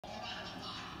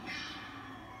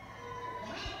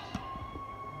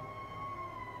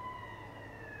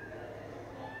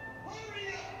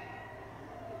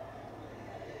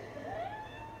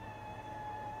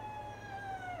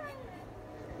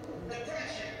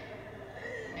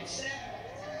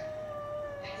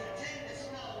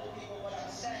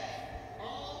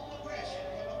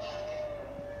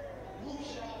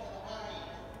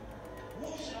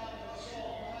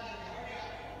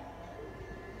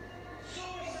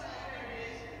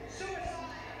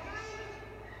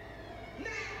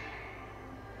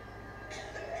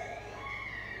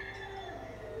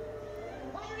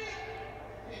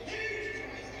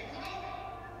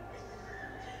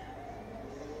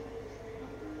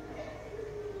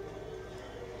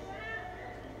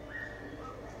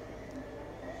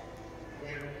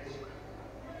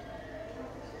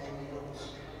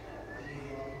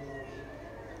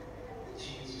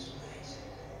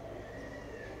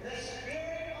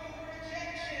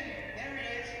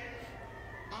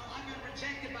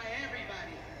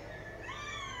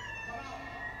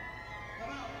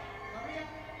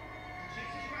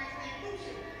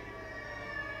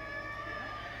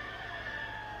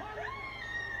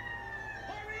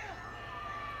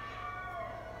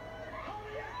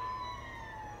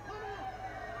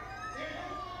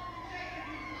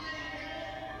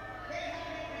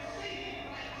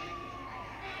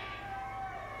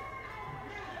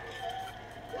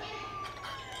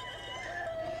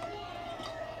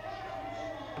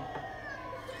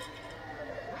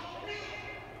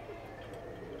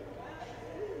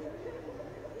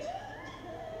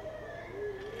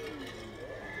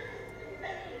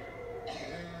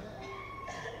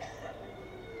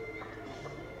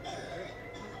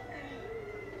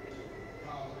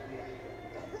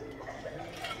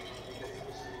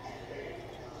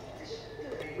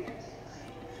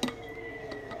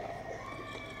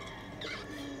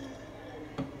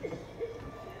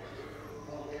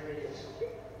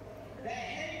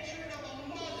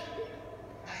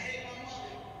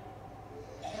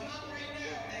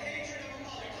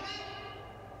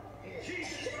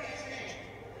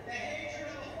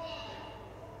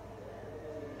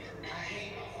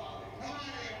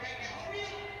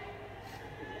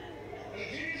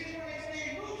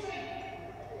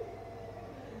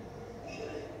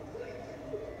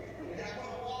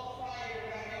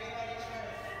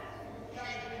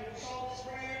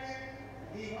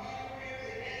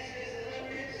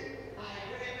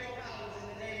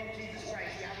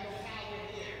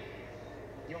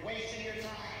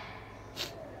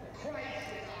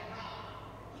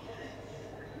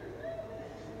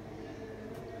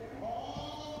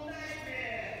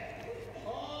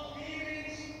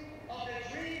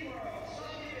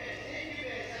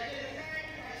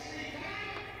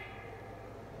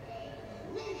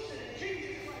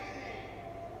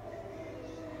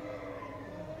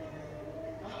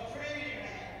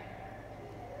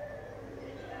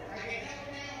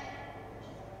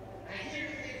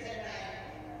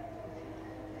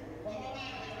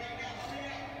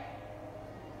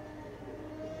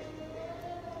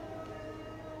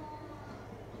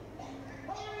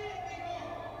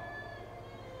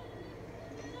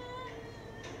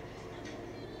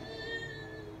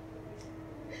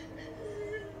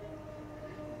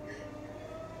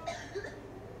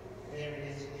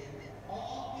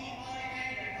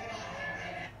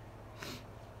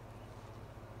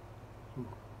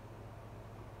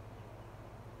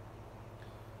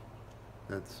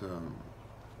That's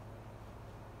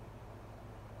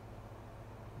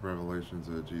Revelations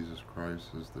of Jesus Christ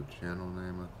is the channel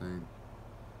name, I think.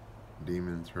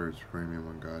 Demons heard screaming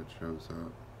when God shows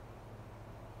up.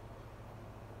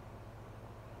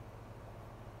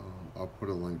 I'll put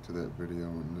a link to that video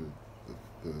in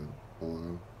the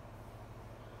below.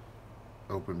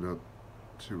 Opened up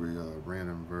to a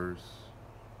random verse.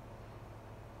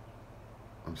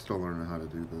 I'm still learning how to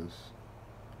do this.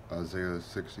 Isaiah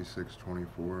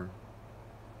 66:24.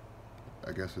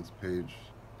 I guess it's page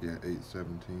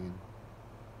 817.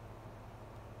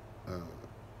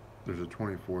 There's a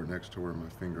 24 next to where my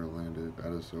finger landed. I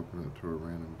just opened it to a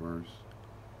random verse.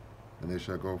 And they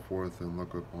shall go forth and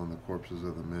look upon the corpses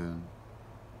of the men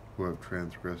who have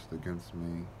transgressed against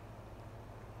me.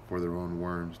 For their own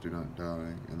worms do not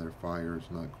die, and their fire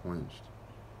is not quenched.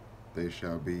 They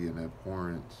shall be an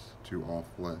abhorrence to all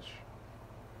flesh.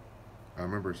 I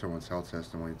remember someone's health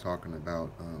testimony talking about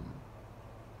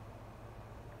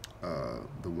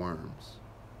the worms.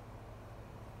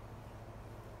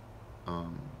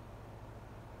 Ugh.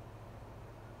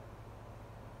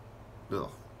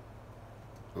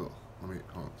 Ugh. Let me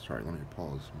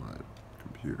pause my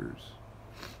computers.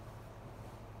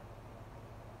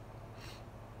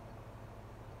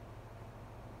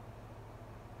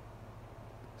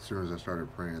 As soon as I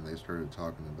started praying, they started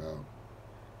talking about,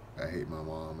 I hate my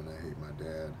mom and I hate my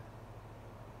dad.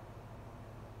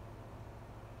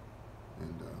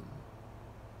 And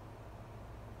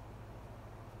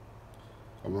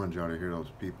I wanted y'all to hear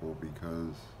those people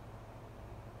because,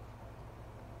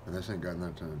 and this ain't got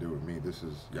nothing to do with me. This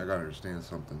is, y'all gotta understand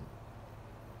something.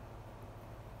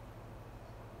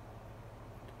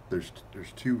 There's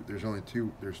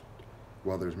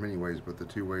many ways, but the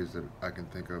two ways that I can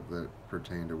think of that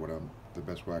pertain to what the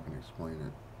best way I can explain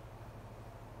it.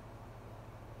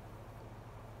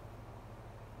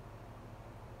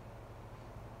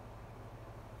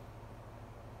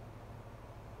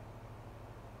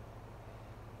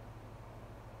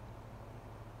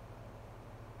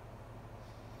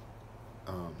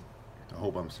 I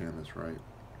hope I'm saying this right.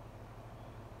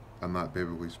 I'm not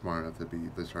biblically smart enough to be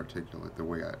this articulate the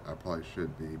way I probably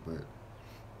should be, but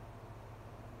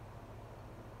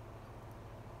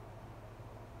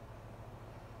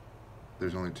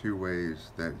there's only two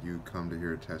ways that you come to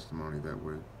hear a testimony that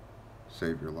would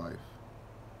save your life.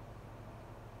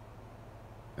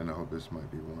 And I hope this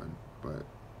might be one, but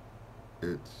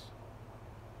it's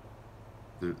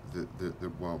the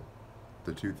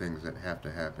two things that have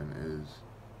to happen is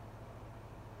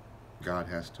God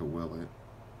has to will it,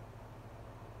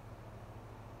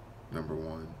 number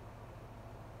one,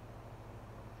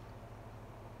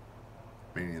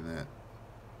 meaning that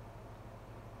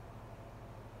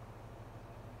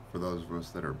for those of us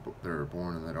that are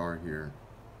born and that are here,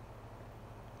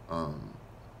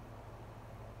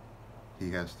 he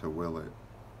has to will it,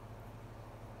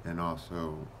 and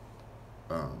also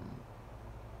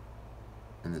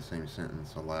in the same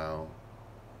sentence allow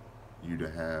you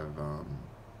to have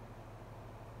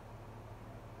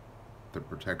the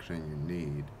protection you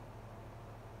need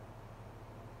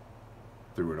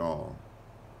through it all.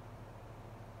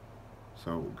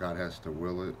 So God has to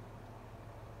will it,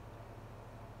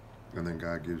 and then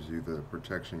God gives you the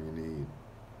protection you need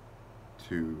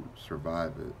to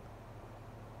survive it,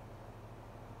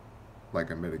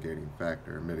 like a mitigating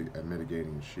factor, a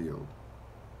mitigating shield,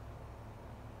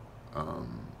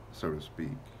 so to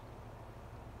speak,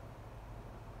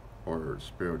 or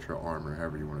spiritual armor,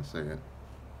 however you want to say it.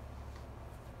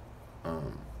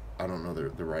 I don't know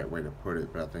the right way to put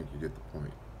it, but I think you get the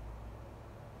point.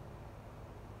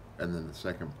 And then the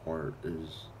second part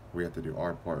is we have to do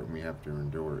our part, and we have to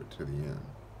endure it to the end.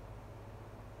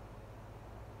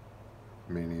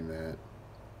 Meaning that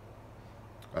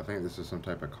I think this is some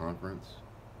type of conference,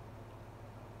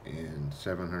 and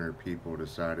 700 people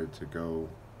decided to go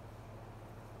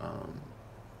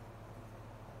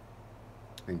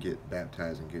and get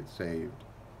baptized and get saved.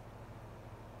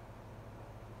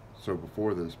 So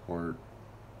before this part,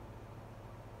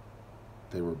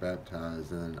 they were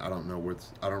baptized, and I don't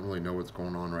really know what's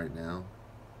going on right now.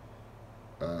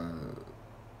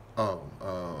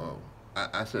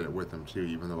 I said it with them too,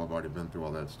 even though I've already been through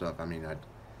all that stuff. I mean,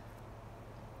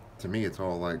 to me, it's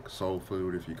all like soul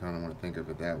food, if you kind of want to think of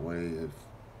it that way.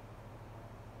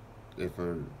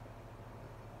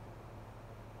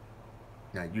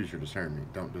 Now use your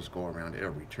discernment. Don't just go around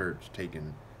every church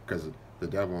taking, because the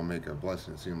devil will make a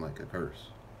blessing seem like a curse.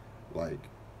 But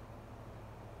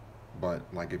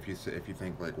if you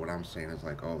think like what I'm saying is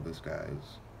like, oh, this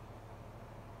guy's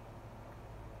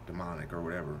demonic or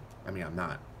whatever. I mean, I'm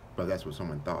not, but that's what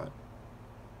someone thought.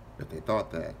 If they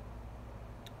thought that,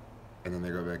 and then they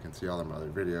go back and see all of my other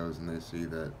videos, and they see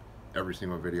that every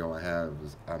single video I have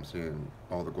is I'm saying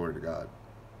all the glory to God.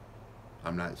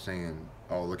 I'm not saying,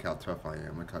 oh, look how tough I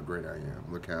am, look how great I am,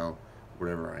 look how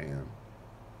whatever I am.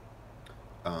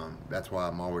 That's why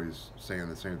I'm always saying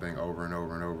the same thing over and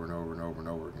over and over and over and over and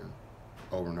over again,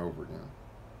 over and over again,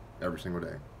 every single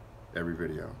day, every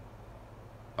video.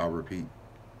 I'll repeat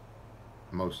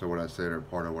most of what I said or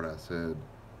part of what I said,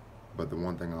 but the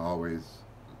one thing I always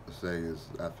say is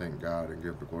I thank God and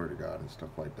give the glory to God and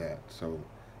stuff like that. So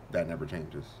that never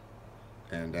changes,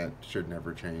 and that should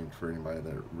never change for anybody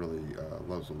that really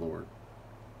loves the Lord.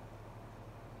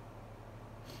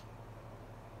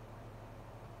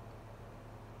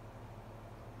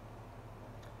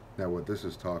 Now, what this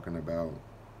is talking about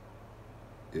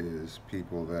is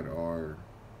people that are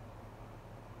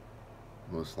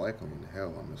most likely in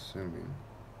hell, I'm assuming.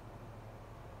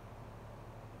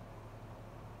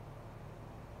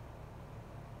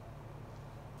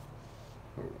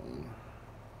 Hold on.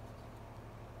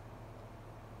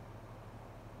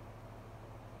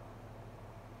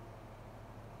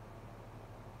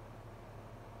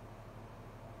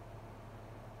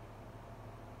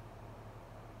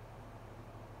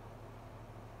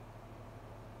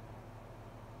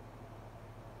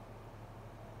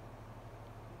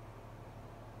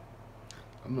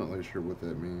 I'm not really sure what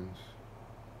that means.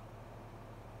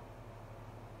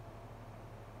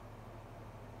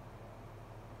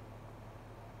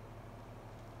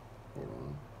 Hold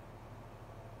on.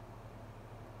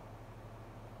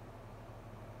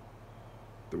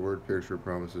 The word picture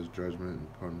promises judgment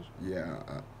and punishment.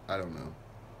 Yeah, I don't know.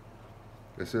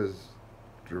 It says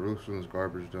Jerusalem's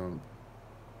garbage dump,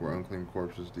 where unclean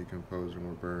corpses decompose and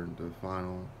were burned. The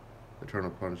final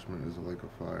eternal punishment is a lake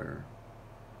of fire.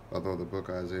 Although the book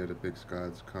Isaiah depicts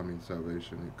God's coming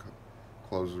salvation, it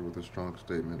closes with a strong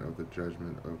statement of the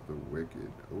judgment of the wicked.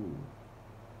 Ooh.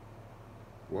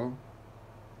 Well,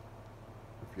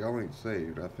 if y'all ain't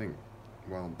saved, I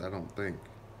don't think,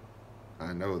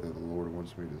 I know that the Lord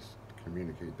wants me to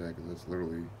communicate that, because that's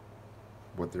literally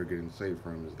what they're getting saved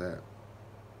from, is that.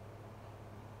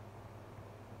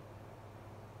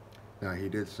 Now, he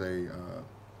did say,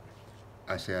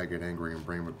 I say I get angry and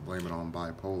blame it on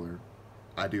bipolar.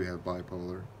 I do have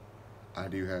bipolar. I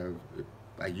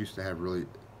used to have really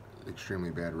extremely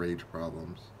bad rage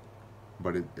problems,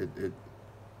 but it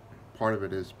part of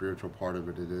it is spiritual, part of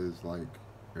it is like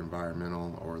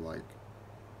environmental or like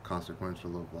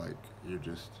consequential of like you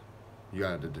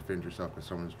got to defend yourself because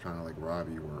someone's trying to like rob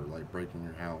you or like break in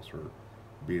your house or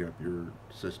beat up your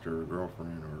sister or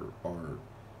girlfriend or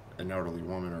an elderly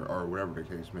woman or whatever the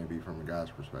case may be from a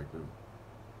guy's perspective.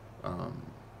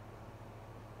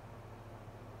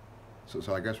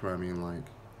 So I guess what I mean, like,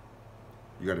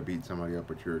 you got to beat somebody up,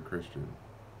 but you're a Christian,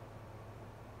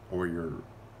 or you're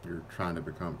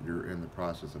in the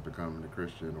process of becoming a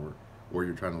Christian, or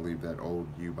you're trying to leave that old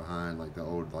you behind, like the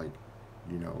old, like,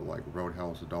 like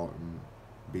Roadhouse adult and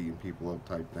beating people up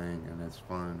type thing, and it's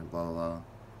fun and blah blah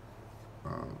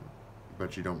blah.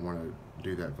 But you don't want to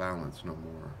do that violence no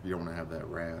more. You don't want to have that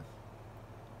wrath.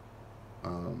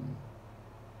 And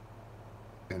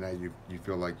now you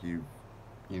feel like you've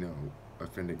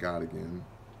offended God again,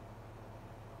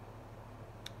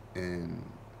 and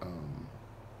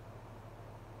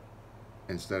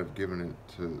instead of giving it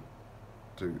to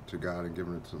God and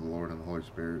giving it to the Lord and the Holy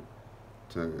Spirit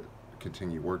to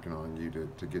continue working on you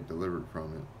to get delivered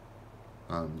from it,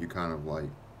 you kind of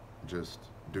like just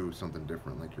do something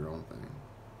different, like your own thing.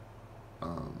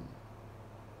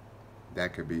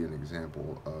 That could be an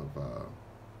example of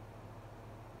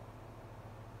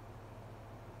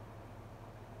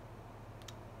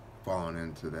falling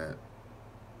into that,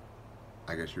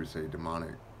 I guess you would say,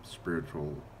 demonic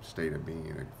spiritual state of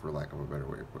being, for lack of a better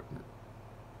way of putting it.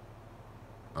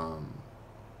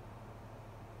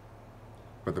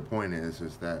 But the point is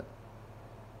that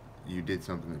you did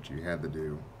something that you had to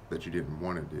do, that you didn't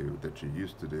want to do, that you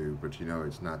used to do, but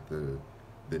it's not the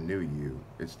new you,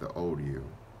 it's the old you.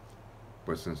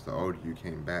 But since the old you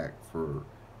came back for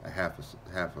a half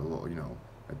a little,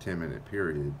 a 10-minute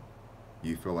period,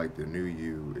 you feel like the new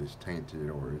you is tainted,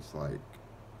 or it's like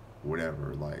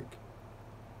whatever. Like,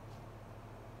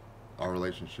 our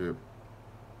relationship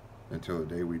until the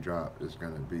day we drop is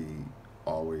going to be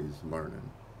always learning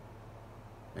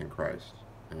in Christ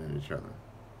and in each other.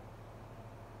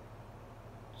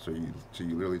 So you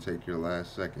literally take your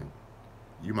last second.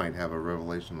 You might have a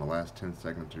revelation in the last 10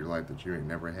 seconds of your life that you ain't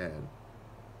never had,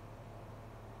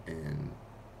 and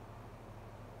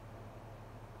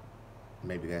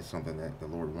maybe that's something that the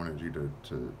Lord wanted you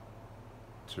to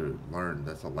learn.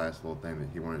 That's the last little thing that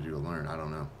He wanted you to learn. I don't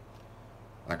know.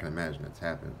 I can imagine it's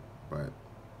happened, But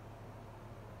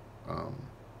um,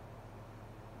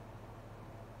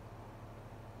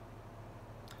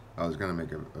 I was gonna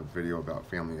make a video about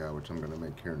Family Guy, which I'm gonna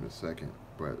make here in a second,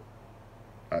 but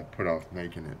I put off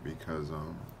making it because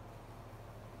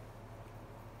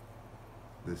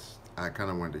this I kind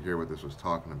of wanted to hear what this was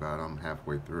talking about. I'm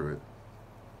halfway through it,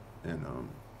 and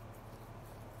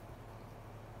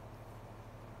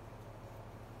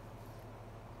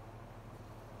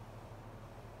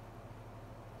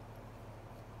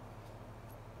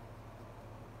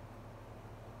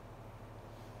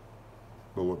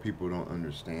but what people don't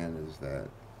understand is that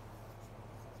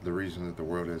the reason that the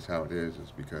world is how it is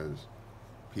because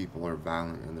people are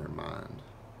violent in their mind.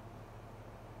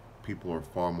 People are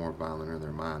far more violent in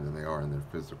their mind than they are in their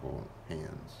physical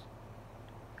hands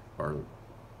or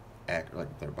act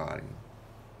like their body.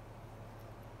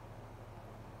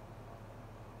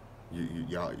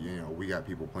 Y'all, we got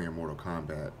people playing Mortal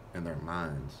Kombat in their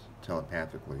minds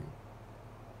telepathically,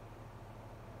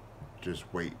 just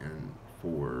waiting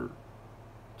for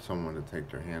someone to take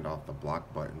their hand off the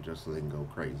block button just so they can go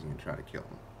crazy and try to kill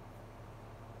them.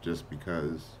 Just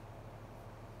because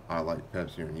I like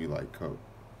Pepsi and you like Coke,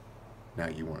 now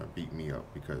you want to beat me up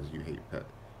because you hate Pep.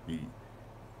 You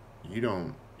you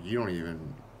don't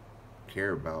even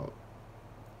care about.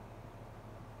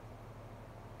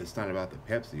 It's not about the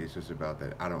Pepsi. It's just about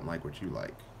that I don't like what you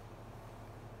like.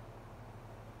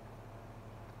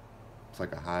 It's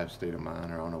like a hive state of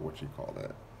mind, or I don't know what you call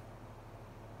that.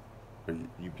 But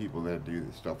you people that do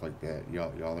stuff like that,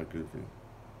 y'all are goofy.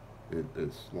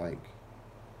 It's like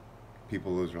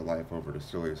people lose their life over the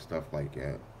silliest stuff like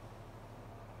that,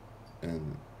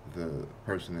 and the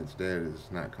person that's dead is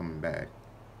not coming back,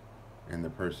 and the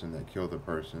person that killed the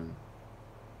person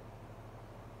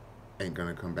ain't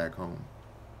gonna come back home.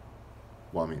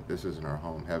 Well, I mean, this isn't our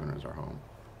home. Heaven is our home,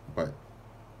 but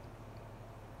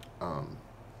um,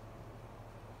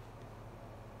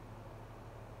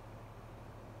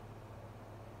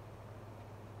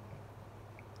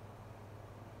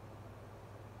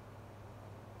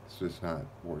 it's just not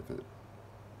worth it.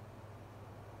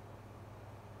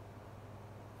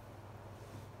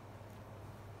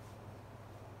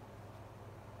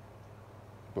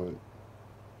 But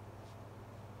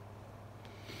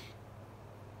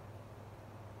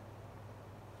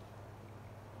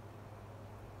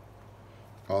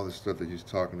all the stuff that he's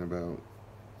talking about,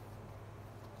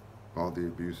 all the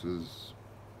abuses,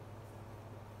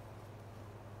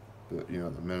 the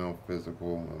mental,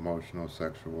 physical, emotional,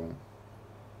 sexual,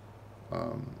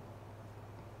 um,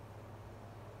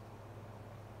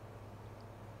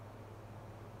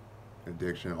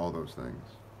 addiction, all those things,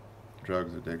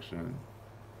 drugs addiction,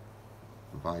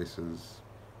 vices,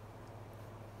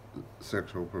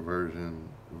 sexual perversion,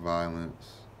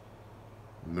 violence,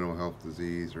 mental health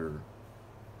disease, or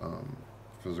um,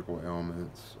 physical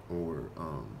ailments, or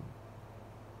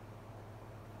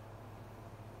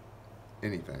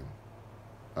anything.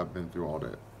 I've been through all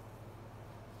that.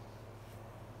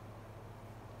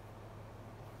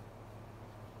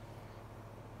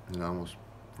 And I almost,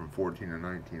 from 14 to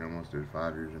 19, I almost did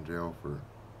 5 years in jail for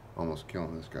almost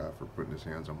killing this guy for putting his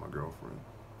hands on my girlfriend.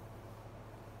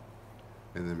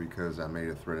 And then because I made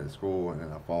a threat at school and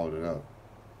then I followed it up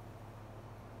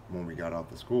when we got off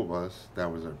the school bus,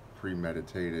 that was a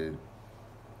premeditated,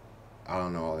 I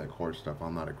don't know all that court stuff.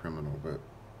 I'm not a criminal, but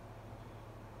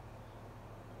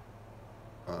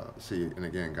see, and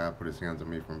again, God put his hands on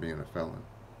me from being a felon.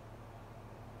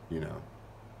 You know,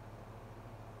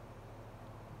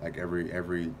 like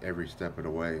every step of the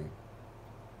way,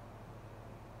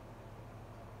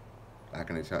 I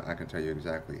can tell you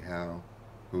exactly how,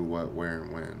 who, what, where,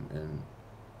 and when, and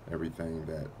everything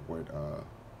that what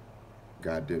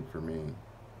God did for me.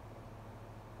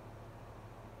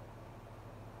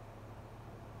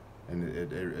 And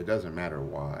it doesn't matter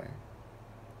why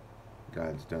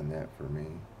God's done that for me.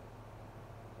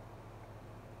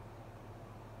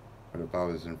 But if I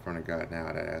was in front of God now,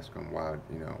 I'd ask him why,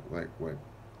 like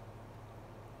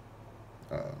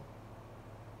uh,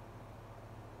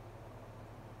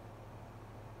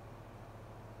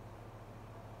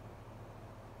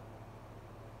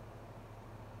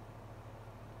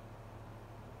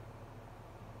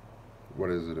 what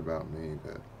is it about me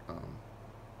that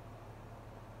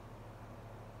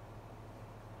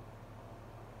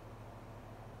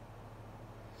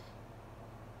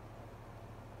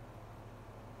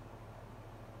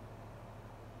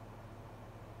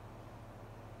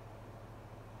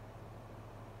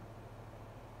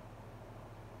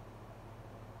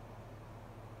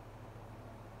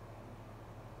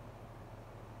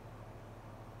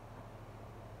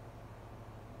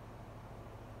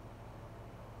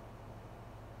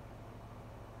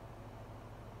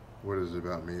what is it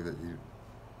about me that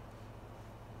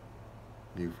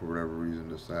you for whatever reason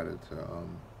decided to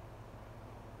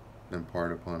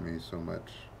impart upon me so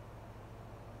much?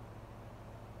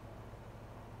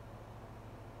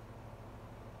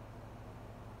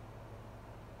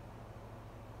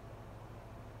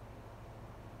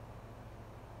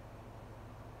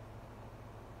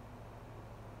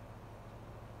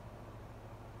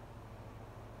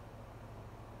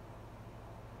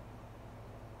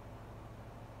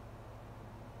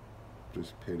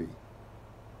 Just pity.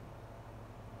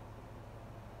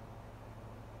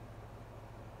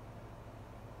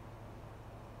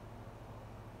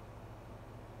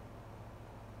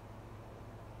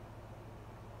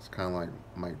 It's kind of like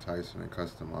Mike Tyson and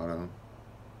Custom Auto.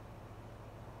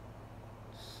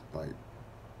 It's like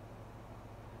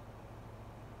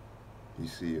you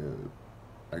see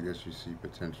I guess you see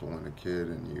potential in a kid,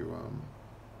 and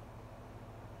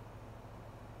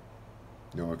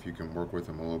if you can work with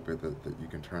them a little bit, that you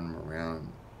can turn them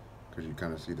around because you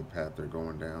kind of see the path they're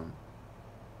going down,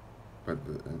 but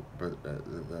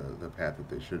the path that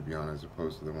they should be on as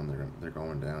opposed to the one they're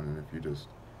going down. And if you just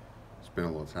spend a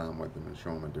little time with them and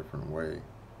show them a different way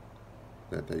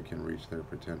that they can reach their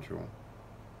potential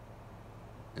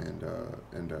and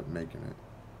end up making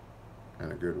it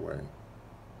in a good way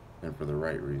and for the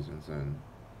right reasons and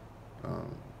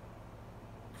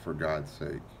for God's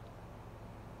sake,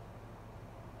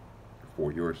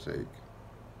 for your sake,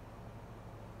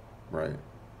 right?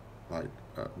 Like,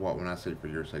 well, when I say for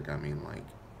your sake, I mean like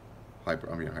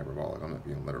I'm being hyperbolic. I'm not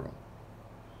being literal.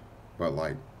 But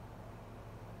like,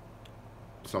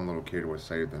 some little kid was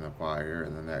saved in a fire,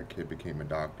 and then that kid became a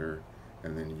doctor,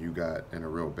 and then you got in a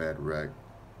real bad wreck,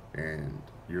 and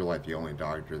you're like the only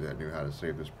doctor that knew how to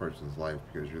save this person's life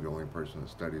because you're the only person that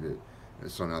studied it. And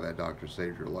so now that doctor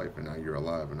saved your life, and now you're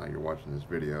alive, and now you're watching this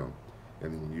video,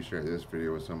 and then you share this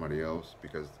video with somebody else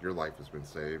because your life has been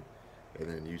saved, and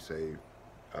then you say,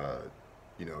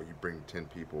 you bring 10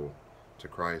 people to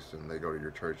Christ, and they go to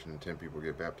your church, and 10 people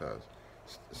get baptized.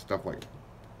 Stuff like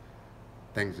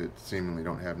things that seemingly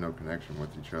don't have no connection with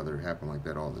each other happen like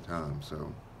that all the time.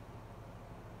 So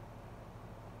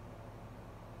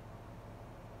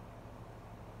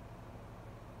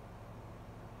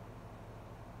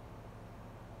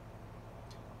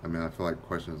I mean, I feel like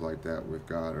questions like that with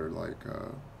God are like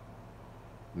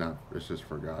not, it's just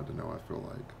for God to know, I feel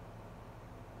like.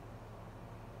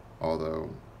 Although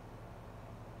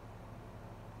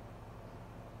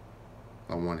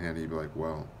on one hand he'd be like,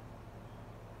 well,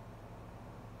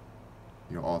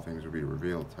 all things will be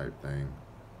revealed type thing.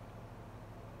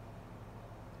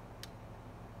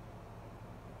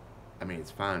 I mean,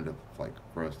 it's fine to, like,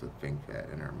 for us to think that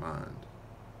in our mind,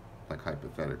 like,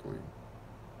 hypothetically.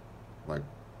 Like,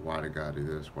 why did God do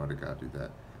this? Why did God do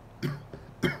that?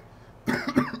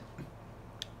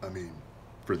 I mean,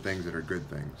 for things that are good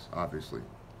things, obviously.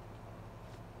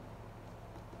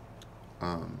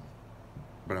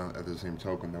 But at the same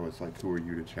token, though, it's like, who are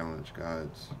you to challenge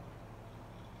God's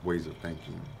ways of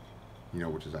thinking?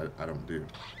 Which is I don't do.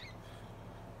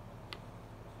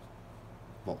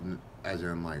 Well, as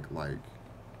in like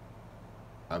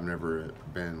I've never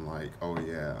been like, oh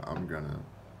yeah, I'm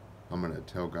gonna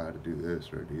tell God to do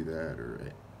this or do that,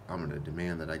 or I'm gonna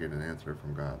demand that I get an answer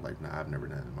from God. Like, nah, I've never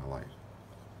done it in my life.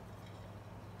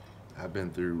 I've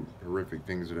been through horrific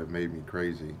things that have made me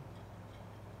crazy,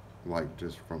 like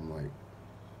just from like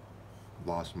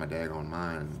lost my daggone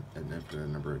mind an infinite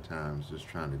number of times just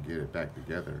trying to get it back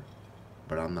together.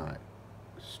 But I'm not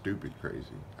stupid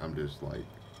crazy. I'm just like,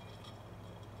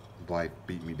 life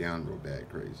beat me down real bad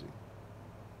crazy.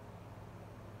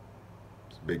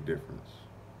 It's a big difference.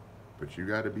 But you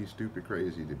gotta be stupid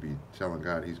crazy to be telling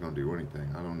God he's gonna do anything.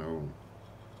 I don't know.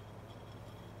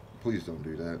 Please don't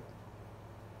do that.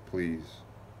 Please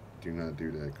do not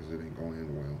do that, because it ain't gonna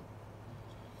end well.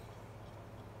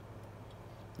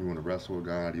 You want to wrestle with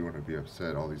God, you want to be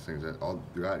upset, all these things.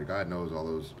 God knows all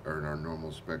those are in our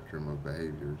normal spectrum of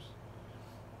behaviors.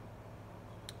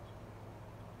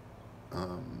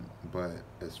 But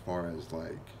as far as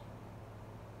like,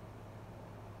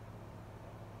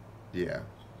 yeah,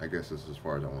 I guess this is as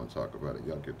far as I want to talk about it.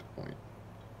 Y'all get the point.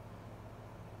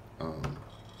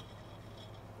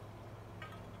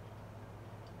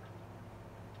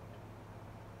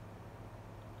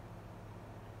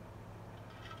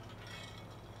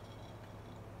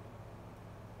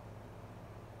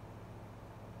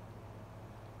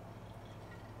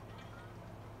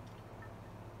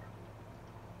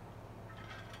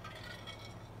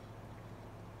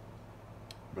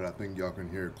 But I think y'all can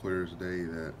hear clear as day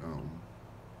that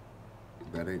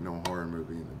that ain't no horror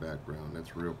movie in the background.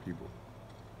 That's real people.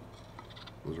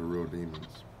 Those are real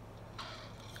demons.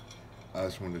 I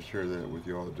just wanted to share that with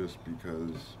y'all just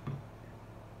because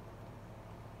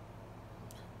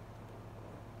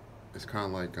it's kind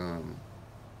of like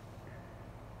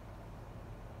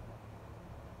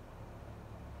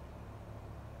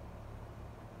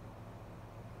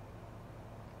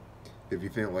if you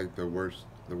think like the worst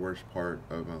part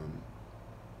of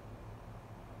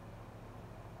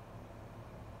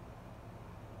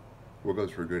what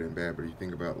goes for good and bad, but you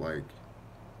think about like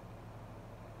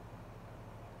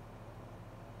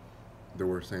the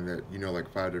worst thing that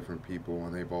like five different people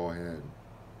and they've all had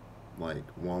like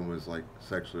one was like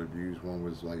sexually abused, one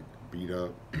was like beat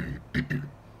up,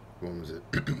 one was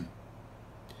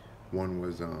one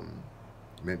was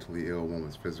mentally ill, one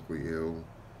was physically ill,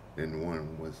 and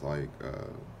one was like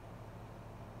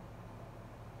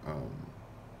um,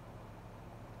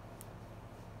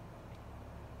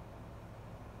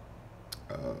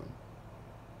 uh,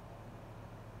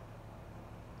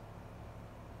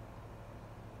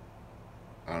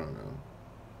 I don't know,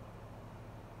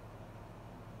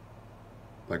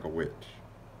 like a witch.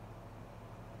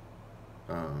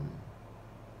 Um,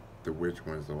 the witch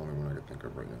one is the only one I could think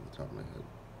of right now at the top of my head.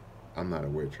 I'm not a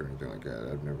witch or anything like that.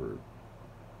 I've never.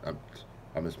 I'm,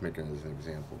 I'm just making it as an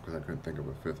example because I couldn't think of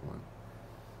a fifth one.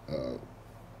 Uh,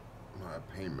 my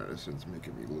pain medicine's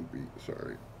making me loopy.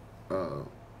 Sorry. Uh,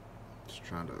 just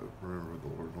trying to remember what the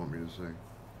Lord want me to say.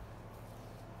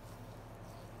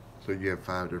 So you have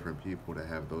five different people that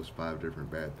have those five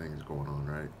different bad things going on,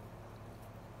 right?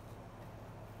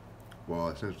 Well,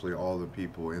 essentially all the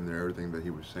people in there, everything that he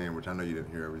was saying, which I know you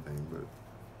didn't hear everything, but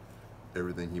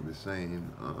everything he was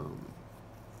saying,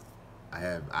 I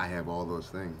have all those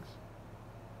things.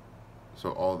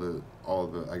 So all the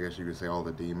I guess you could say all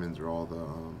the demons or all the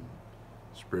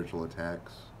spiritual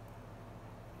attacks.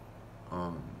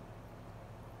 Um,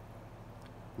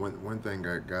 one thing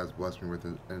God's blessed me with,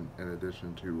 in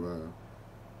addition to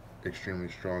extremely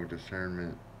strong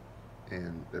discernment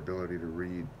and the ability to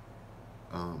read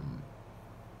um,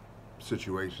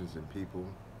 situations and people.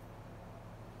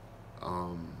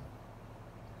 Um,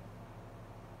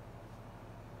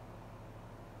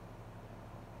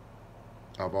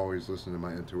 I've always listened to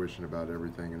my intuition about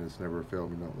everything, and it's never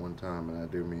failed me not one time, and I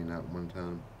do mean not one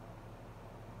time.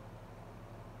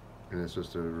 And it's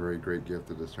just a very great gift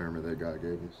of discernment that God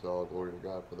gave me. So all glory to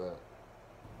God for that.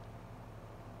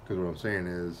 Because what I'm saying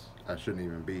is, I shouldn't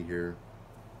even be here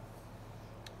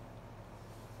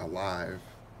alive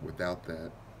without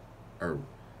that, or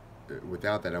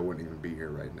without that, I wouldn't even be here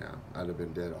right now. I'd have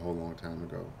been dead a whole long time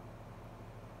ago.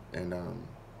 And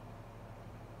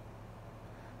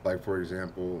like for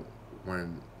example,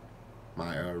 when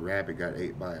my rabbit got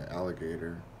ate by an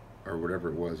alligator, or whatever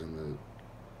it was in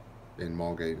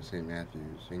Mulgate and St.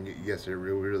 Matthews. And yes, it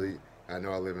really. I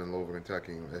know I live in Louisville,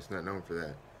 Kentucky. That's not known for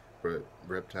that, but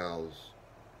reptiles,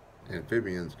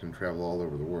 amphibians can travel all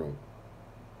over the world,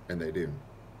 and they do.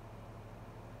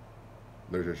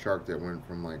 There's a shark that went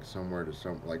from like somewhere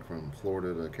to like from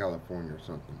Florida to California or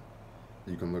something.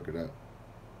 You can look it up.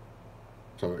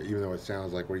 So even though it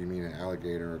sounds like, what do you mean, an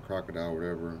alligator or a crocodile or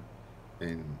whatever,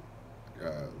 in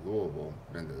Louisville,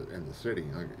 in the city,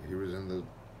 like, he was in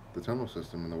the tunnel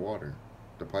system in the water,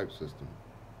 the pipe system,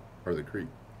 or the creek.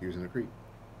 He was in the creek.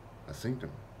 I seen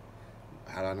him.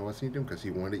 How did I know I seen him? Because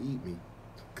he wanted to eat me.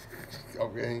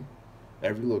 Okay.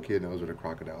 Every little kid knows what a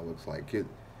crocodile looks like.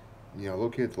 Little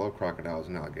kids love crocodiles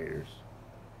and alligators.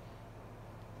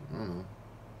 I don't know.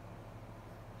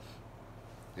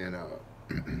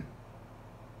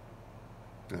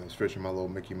 And I was fishing my little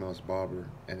Mickey Mouse bobber,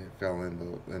 and it fell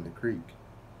in the creek,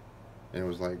 and it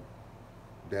was like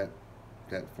that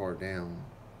that far down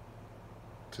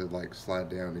to like slide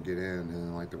down to get in,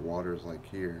 and like the water's like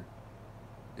here,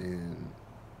 and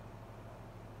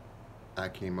I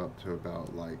came up to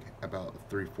about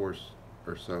three-fourths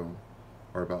or so,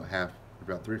 or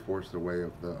about three-fourths of the way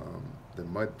of the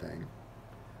mud thing.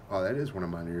 Oh, that is one of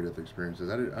my near-death experiences.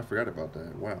 I forgot about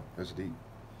that. Wow, that's deep.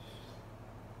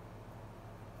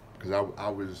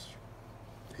 Because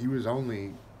he was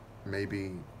only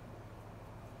maybe,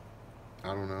 I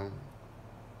don't know,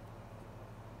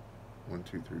 one,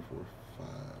 two, three, four, five,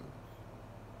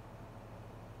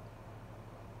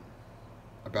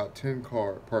 about 10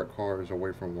 parked cars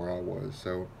away from where I was.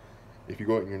 So if you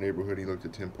go out in your neighborhood and you looked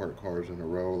at 10 parked cars in a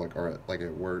row, like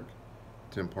at work,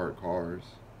 10 parked cars,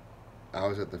 I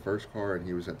was at the first car and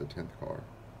he was at the 10th car.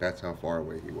 That's how far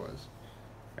away he was.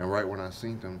 And right when I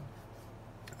seen him,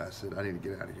 I said, I need to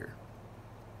get out of here.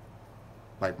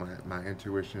 Like my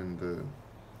intuition,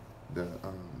 the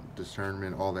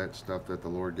discernment, all that stuff that the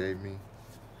Lord gave me.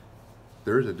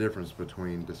 There is a difference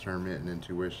between discernment and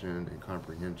intuition and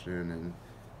comprehension and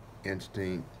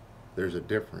instinct. There's a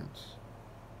difference.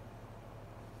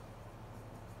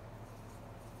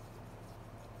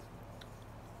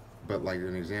 But like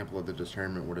an example of the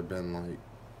discernment would have been like,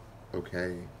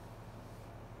 okay,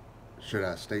 should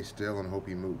I stay still and hope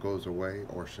he goes away,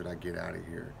 or should I get out of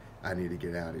here? I need to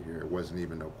get out of here. It wasn't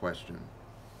even no question.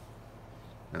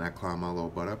 And I climbed my little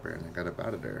butt up there and I got up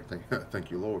out of there.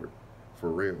 Thank you, Lord, for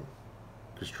real.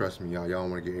 Cause trust me, y'all don't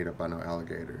want to get ate up by no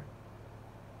alligator.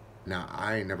 Now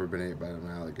I ain't never been ate by an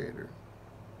alligator,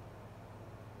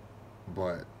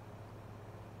 but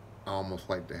I almost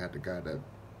like to have the guy that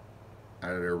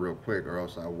out of there real quick, or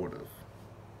else I would have.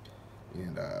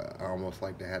 And I almost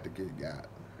like to have to get got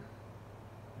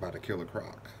by the killer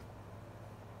croc.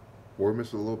 Where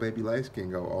Mr. Little Baby Lightskin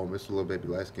go? Oh, Mr. Little Baby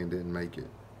Lightskin didn't make it.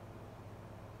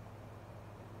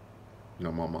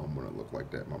 No, my mom wouldn't look like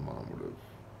that. My mom would have.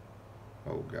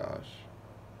 Oh gosh.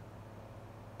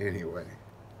 Anyway,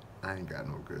 I ain't got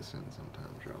no good sense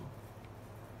sometimes, y'all.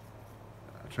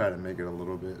 I try to make it a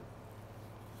little bit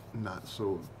not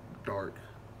so dark.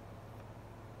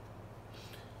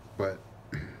 But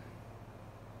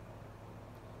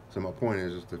so my point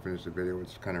is, just to finish the video,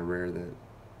 it's kind of rare that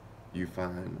you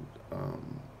find,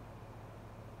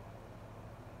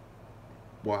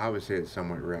 well, I would say it's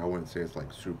somewhat rare. I wouldn't say it's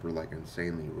like super, like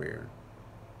insanely rare,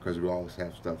 because we always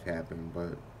have stuff happen.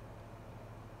 But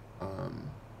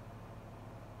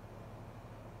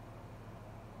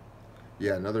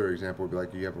yeah, another example would be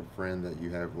like you have a friend that you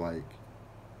have like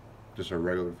just a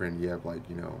regular friend. You have like,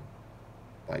 you know,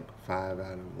 like 5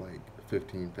 out of like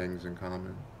 15 things in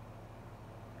common,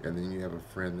 and then you have a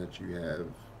friend that you have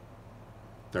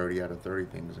 30 out of 30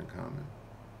 things in common,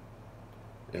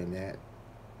 and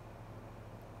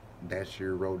that's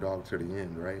your road dog to the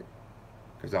end, right?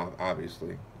 Because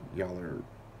obviously y'all are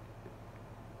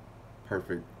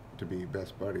perfect to be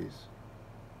best buddies.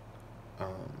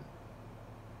 Um,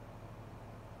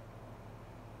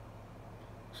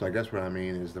 so I guess what I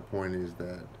mean is, the point is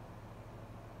that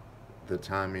the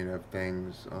timing of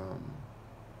things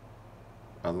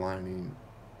aligning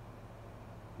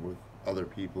with other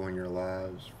people in your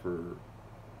lives for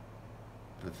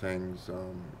the things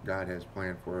God has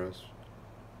planned for us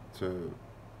to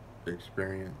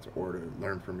experience or to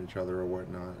learn from each other or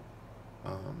whatnot.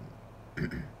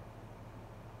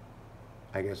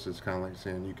 I guess it's kind of like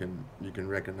saying you can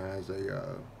recognize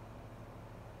a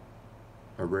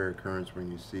rare occurrence when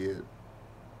you see it,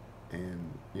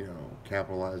 and you know,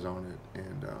 capitalize on it,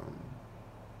 and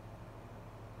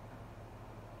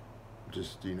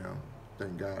just, you know,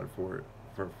 thank God for it,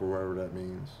 for whatever that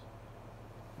means.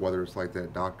 Whether it's like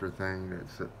that doctor thing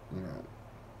that's, you know,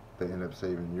 they end up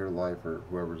saving your life or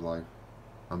whoever's life.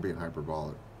 I'm being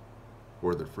hyperbolic.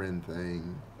 Or the friend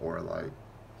thing, or like.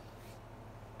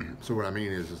 So what I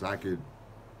mean is I could,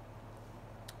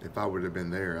 if I would have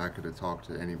been there, I could have talked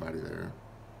to anybody there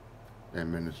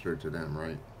and ministered to them,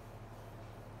 right?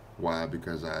 Why?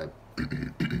 Because if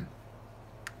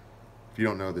you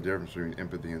don't know the difference between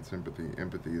empathy and sympathy,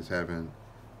 empathy is having,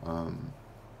 um,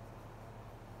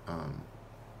 um,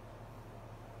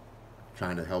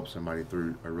 trying to help somebody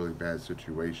through a really bad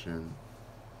situation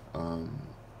um,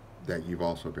 that you've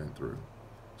also been through.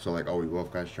 So like, oh, we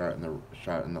both got shot in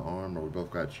the arm, or we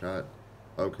both got shot.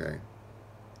 Okay,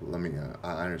 let me.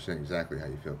 I understand exactly how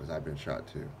you feel, because I've been shot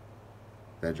too.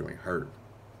 That joint hurt,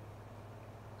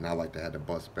 and I like to have to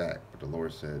bust back, but the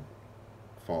Lord said,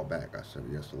 fall back. I said,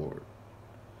 yes, Lord.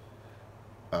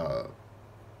 Uh,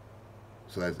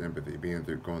 so that's empathy,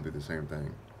 going through the same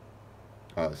thing.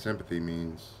 Sympathy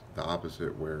means the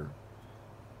opposite, where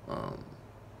um,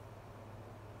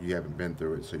 you haven't been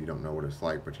through it, so you don't know what it's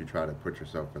like, but you try to put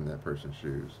yourself in that person's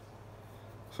shoes.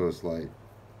 So it's like,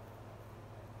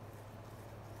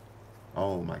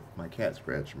 oh, my cat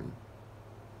scratched me.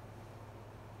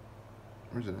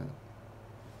 Where's it at?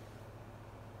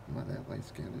 Am I that light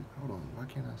skinned? Hold on, why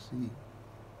can't I see?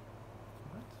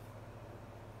 What?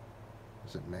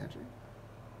 Is it magic?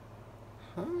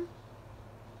 Huh?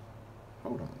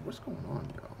 Hold on, what's going on,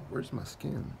 y'all? Where's my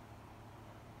skin?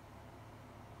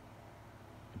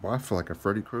 Boy, I feel like a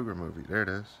Freddy Krueger movie. There it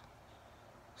is.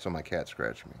 So my cat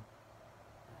scratched me.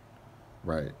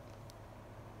 Right.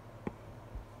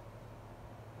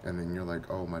 And then you're like,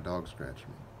 oh, my dog scratched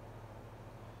me.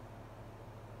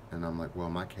 And I'm like, well,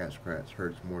 my cat scratch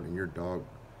hurts more than your dog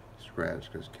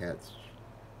scratch, because cats'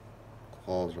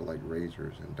 claws are like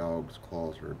razors and dogs'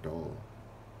 claws are dull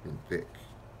and thick.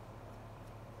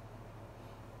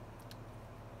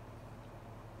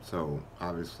 So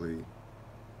obviously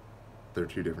they're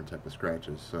two different type of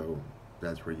scratches, so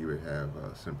that's where you would have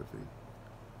sympathy.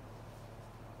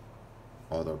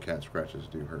 Although cat scratches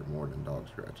do hurt more than dog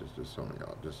scratches, just so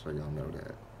y'all know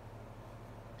that.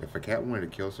 If a cat wanted to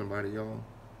kill somebody, y'all,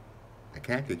 a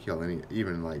cat could kill any,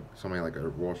 even like somebody like a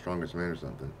world's strongest man or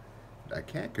something. A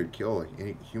cat could kill like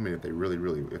any human if they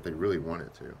if they really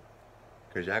wanted to.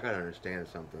 Cause y'all gotta understand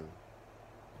something.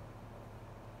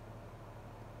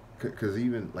 Cause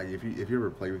even like if you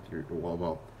ever play with your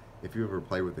if you ever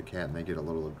play with a cat and they get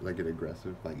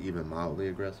aggressive, like even mildly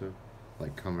aggressive,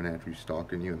 like coming after you,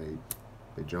 stalking you, and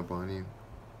they jump on you.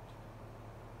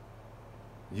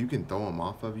 You can throw them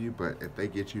off of you, but if they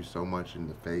get you so much in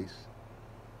the face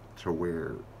to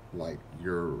where like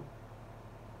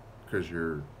because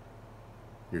your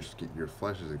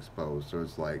flesh is exposed, so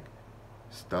it's like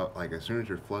stuff like as soon as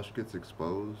your flesh gets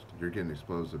exposed, you're getting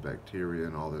exposed to bacteria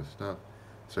and all this stuff.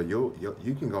 So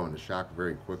you can go into shock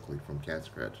very quickly from cat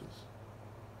scratches.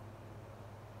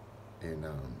 And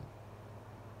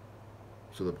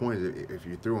so the point is, if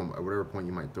you threw them at whatever point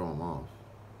you might throw them off,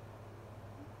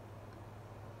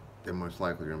 they're most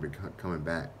likely going to be coming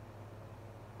back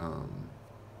um,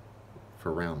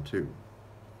 for round two.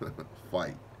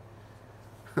 Fight,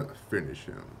 finish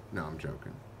him. No, I'm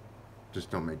joking. Just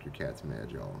don't make your cats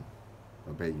mad, y'all.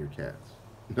 Obey your cats.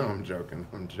 No, I'm joking.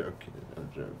 I'm joking.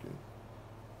 I'm joking.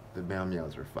 The meow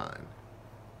meows are fine.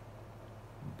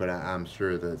 But I'm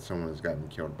sure that someone has gotten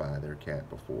killed by their cat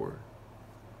before.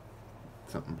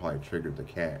 Something probably triggered the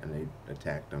cat and they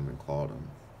attacked them and clawed them.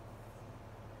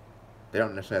 They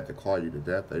don't necessarily have to claw you to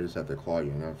death. They just have to claw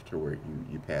you enough to where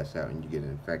you pass out and you get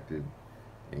infected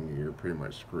and you're pretty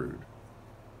much screwed.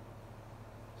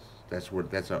 That's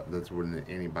what an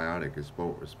antibiotic is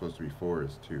supposed to be for,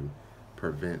 is to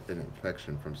prevent an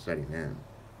infection from setting in.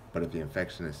 But if the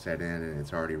infection is set in and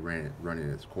it's already running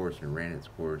its course and ran its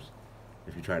course,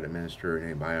 if you try to administer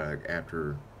an antibiotic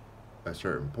after a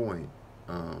certain point,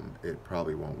 it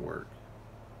probably won't work.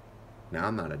 Now,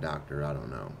 I'm not a doctor, I don't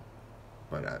know,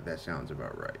 but that sounds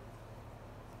about right.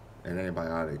 An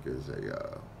antibiotic is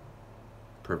a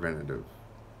preventative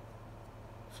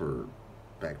for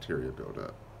bacteria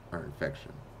buildup or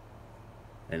infection.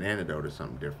 An antidote is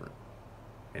something different.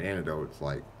 An antidote is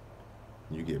like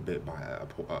you get bit by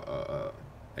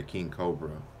a king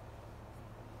cobra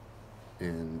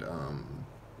and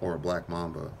or a black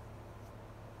mamba,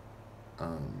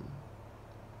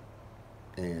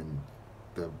 and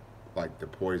the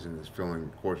poison is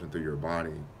coursing through your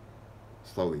body,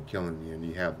 slowly killing you, and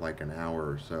you have like an hour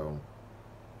or so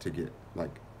to get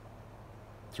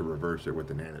to reverse it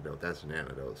with an antidote. That's an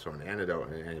antidote. So an antidote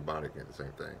and an antibiotic are the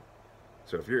same thing.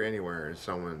 So if you're anywhere and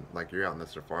someone, like you're out in the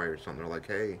safari or something, they're like,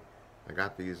 hey, I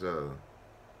got these,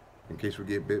 in case we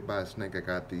get bit by a snake, I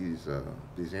got these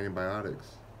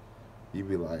antibiotics. You'd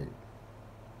be like,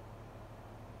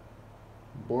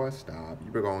 boy, stop. You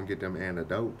better go and get them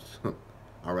antidotes.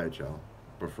 All right, y'all.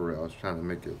 But for real, I was trying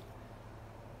to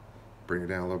bring it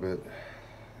down a little bit.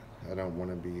 I don't want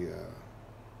to be,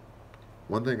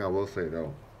 one thing I will say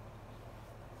though,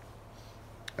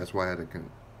 that's why I had to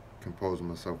compose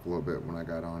myself a little bit when I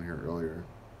got on here earlier.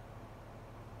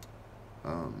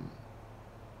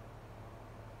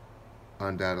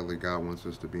 Undoubtedly, God wants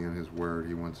us to be in His Word.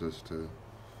 He wants us to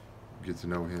get to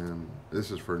know Him.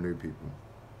 This is for new people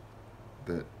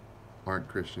that aren't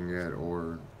Christian yet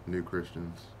or new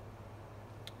Christians.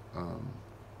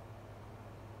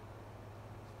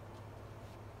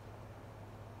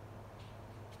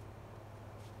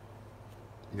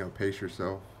 Pace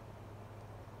yourself.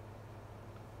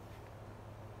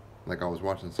 Like I was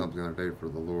watching something the other day for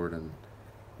the Lord, and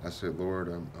I said, Lord,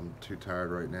 I'm too tired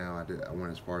right now. I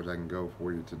went as far as I can go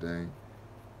for you today.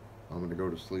 I'm going to go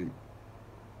to sleep.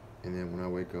 And then when I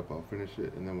wake up, I'll finish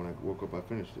it. And then when I woke up, I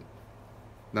finished it.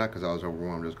 Not because I was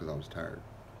overwhelmed, just because I was tired.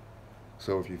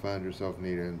 So if you find yourself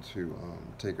needing to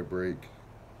take a break,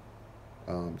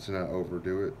 to not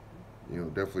overdo it,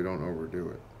 definitely don't overdo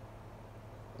it.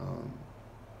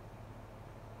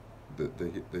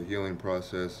 The healing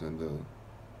process and the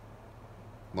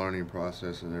learning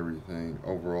process and everything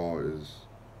overall is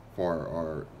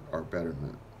for our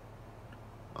betterment.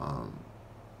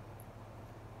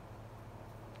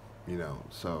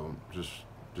 So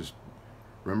just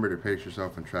remember to pace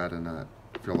yourself and try to not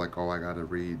feel like, oh, I gotta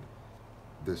read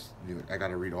this, I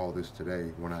gotta read all this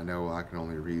today when I know I can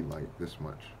only read like this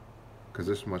much. Because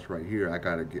this much right here, I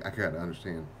gotta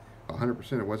understand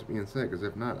 100% of what's being said, because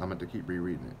if not, I'm going to keep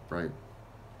rereading it, right?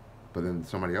 But then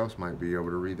somebody else might be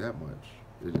able to read that much.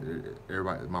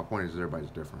 Everybody. My point is, everybody's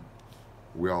different.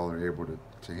 We all are able to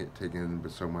take in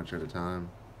but so much at a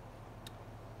time.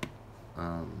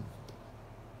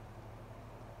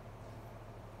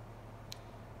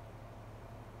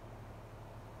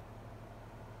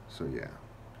 So yeah,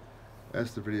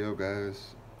 that's the video,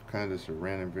 guys. Kind of just a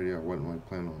random video. I wasn't really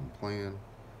planning on playing.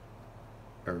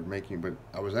 or making, but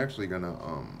I was actually gonna,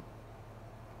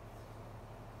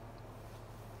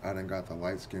 I done got the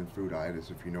light skin fooditis,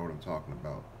 if you know what I'm talking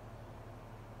about.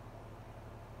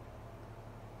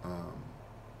 Um,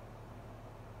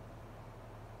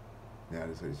 yeah, I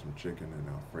just ate some chicken and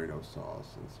Alfredo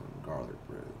sauce and some garlic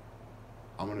bread.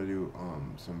 I'm gonna do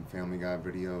some Family Guy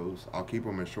videos. I'll keep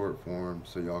them in short form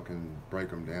so y'all can break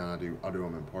them down. I'll do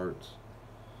them in parts.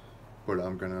 But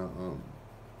I'm gonna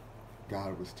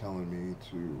God was telling me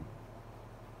to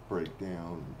break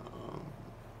down,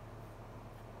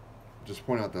 just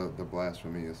point out the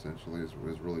blasphemy. Essentially is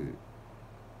really,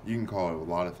 you can call it a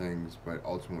lot of things, but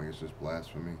ultimately it's just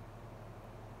blasphemy.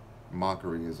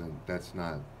 Mockery isn't. That's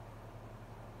not.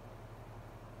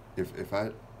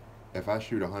 If I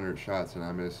shoot 100 shots and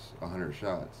I miss 100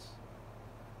 shots,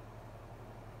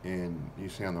 and you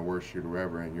say I'm the worst shooter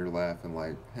ever, and you're laughing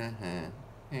like, ha ha,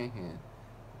 ha ha,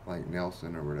 like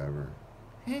Nelson or whatever,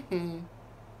 ha ha,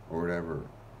 or whatever,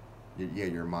 yeah,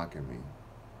 you're mocking me.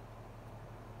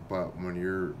 But when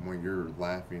you're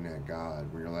laughing at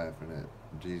God, when you're laughing at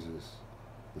Jesus,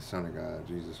 the Son of God,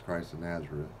 Jesus Christ of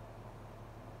Nazareth,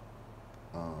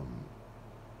 um,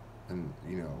 and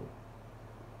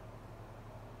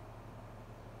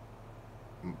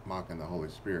mocking the Holy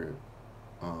Spirit,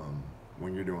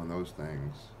 when you're doing those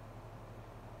things,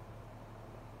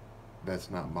 that's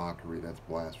not mockery. That's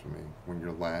blasphemy. When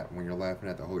you're laughing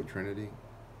at the Holy Trinity,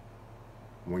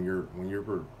 when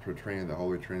you're portraying the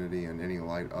Holy Trinity in any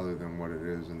light other than what it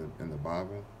is in the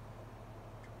Bible,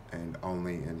 and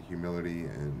only in humility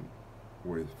and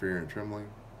with fear and trembling,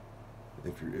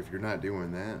 if you're not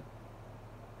doing that,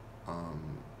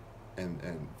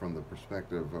 and from the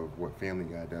perspective of what Family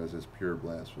Guy does, it's pure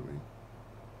blasphemy.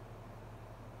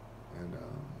 And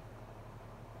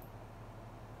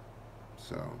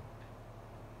so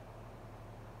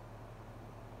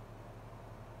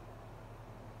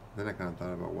then I kind of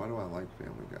thought about, why do I like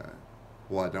Family Guy?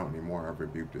 Well, I don't anymore. I've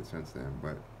rebuked it since then,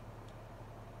 but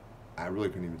I really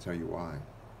couldn't even tell you why.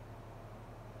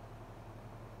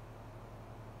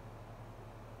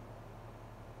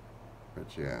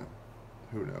 But yeah,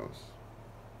 who knows?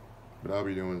 But I'll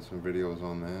be doing some videos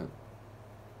on that.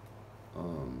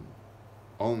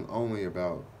 Only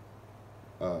about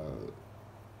uh,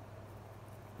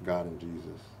 God and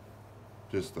Jesus.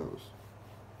 Just those.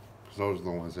 Because those are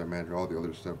the ones that matter. All the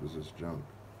other stuff is just junk.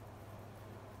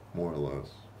 More or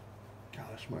less.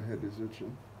 Gosh, my head is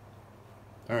itching.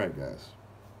 Alright, guys.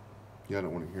 Y'all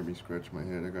don't want to hear me scratch my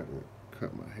head. I got to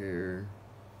cut my hair.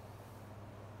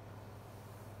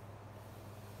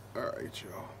 Alright,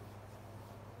 y'all.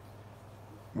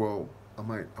 Well, I'm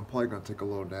probably gonna take a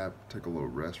little nap, take a little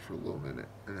rest for a little minute,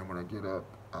 and then when I get up,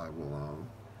 I will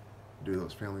do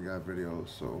those Family Guy videos.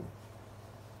 So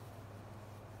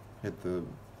hit the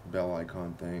bell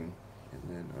icon thing, and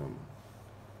then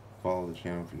follow the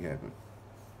channel if you haven't,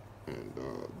 and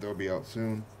they'll be out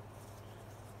soon.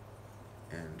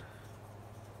 And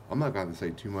I'm not gonna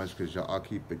say too much because I'll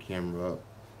keep the camera up.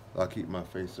 I'll keep my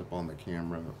face up on the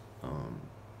camera,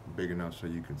 big enough so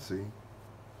you can see.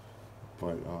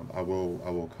 But I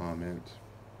will comment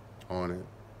on it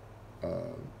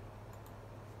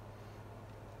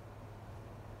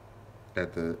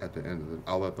at the end of the.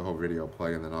 I'll let the whole video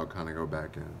play, and then I'll kind of go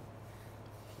back and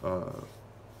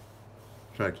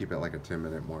try to keep it like a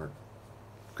 10-minute mark,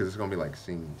 because it's gonna be like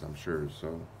scenes, I'm sure.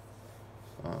 So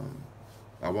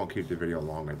I won't keep the video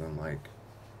longer than, like,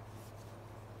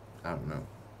 I don't know,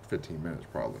 15 minutes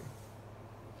probably.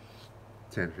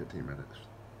 10-15 minutes.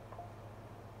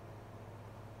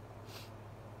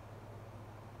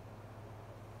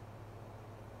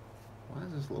 Why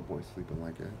is this little boy sleeping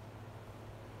like that?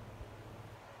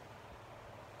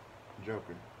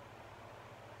 Joker.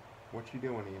 What you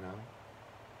doing,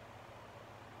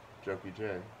 Jokey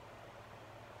J.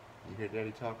 You hear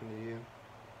Daddy talking to you,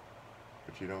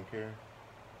 but you don't care?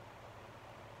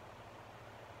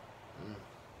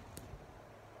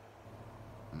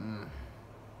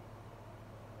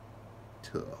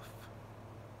 Tough.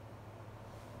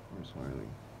 Where's Harley?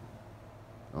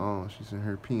 Oh, she's in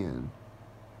her pen.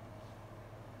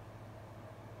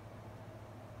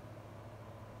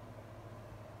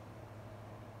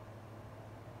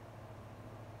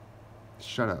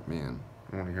 Shut up, man.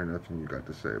 I don't want to hear nothing you got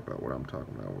to say about what I'm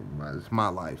talking about. It's my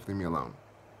life. Leave me alone.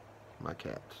 My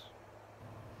cats.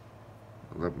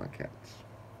 I love my cats.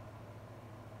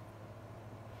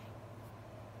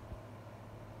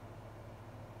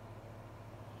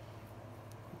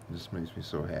 It just makes me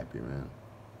so happy, man.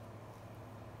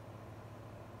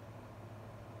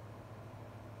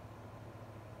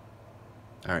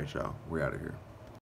 Alright, y'all. We're out of here.